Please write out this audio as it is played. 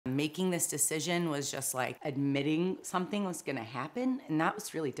making this decision was just like admitting something was gonna happen, and that was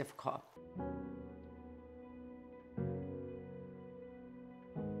really difficult.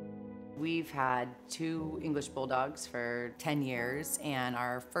 We've had 2 English Bulldogs for 10 years, and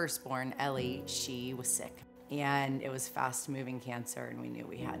our firstborn, Ellie, she was sick. And it was fast-moving cancer, and we knew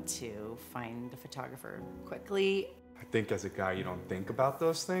we had to find a photographer quickly. I think as a guy, you don't think about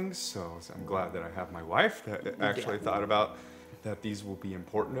those things, so I'm glad that I have my wife that actually thought about that these will be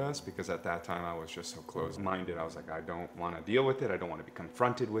important to us, because at that time I was just so closed-minded. I was like, I don't want to deal with it. I don't want to be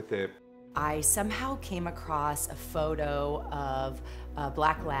confronted with it. I somehow came across a photo of a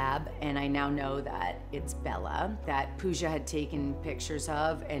black lab, and I now know that it's Bella, that Pooja had taken pictures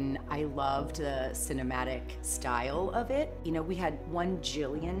of, and I loved the cinematic style of it. You know, we had 1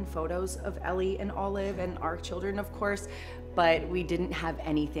 jillion photos of Ellie and Olive and our children, of course, but we didn't have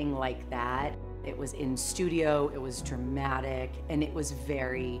anything like that. It was in studio, it was dramatic, and it was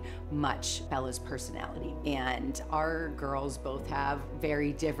very much Bella's personality. And our girls both have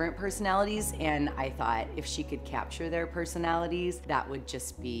very different personalities, and I thought if she could capture their personalities, that would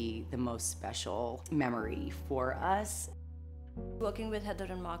just be the most special memory for us. Working with Heather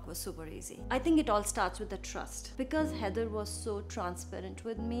and Mark was super easy. I think it all starts with the trust. Because Heather was so transparent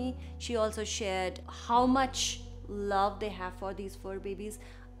with me, she also shared how much love they have for these fur babies.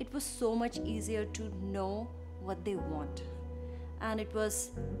 It was so much easier to know what they want, and it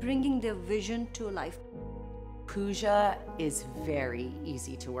was bringing their vision to life. Pooja is very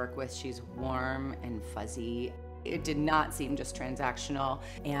easy to work with. She's warm and fuzzy. It did not seem just transactional,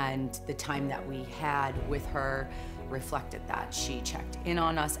 and the time that we had with her reflected that. She checked in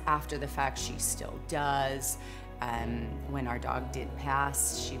on us after the fact. She still does. When our dog did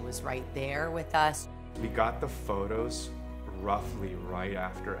pass, she was right there with us. We got the photos roughly right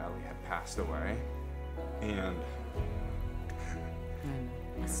after Ellie had passed away, and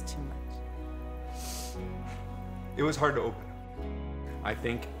It's too much. it was hard to open. I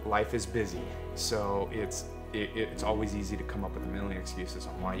think life is busy, so it's always easy to come up with a million excuses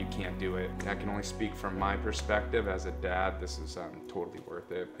on why you can't do it. I can only speak from my perspective as a dad. This is totally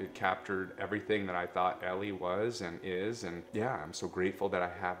worth it. It captured everything that I thought Ellie was and is, and yeah, I'm so grateful that I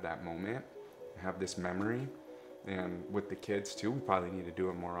have that moment, I have this memory. And with the kids too, we probably need to do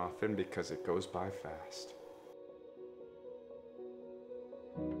it more often because it goes by fast.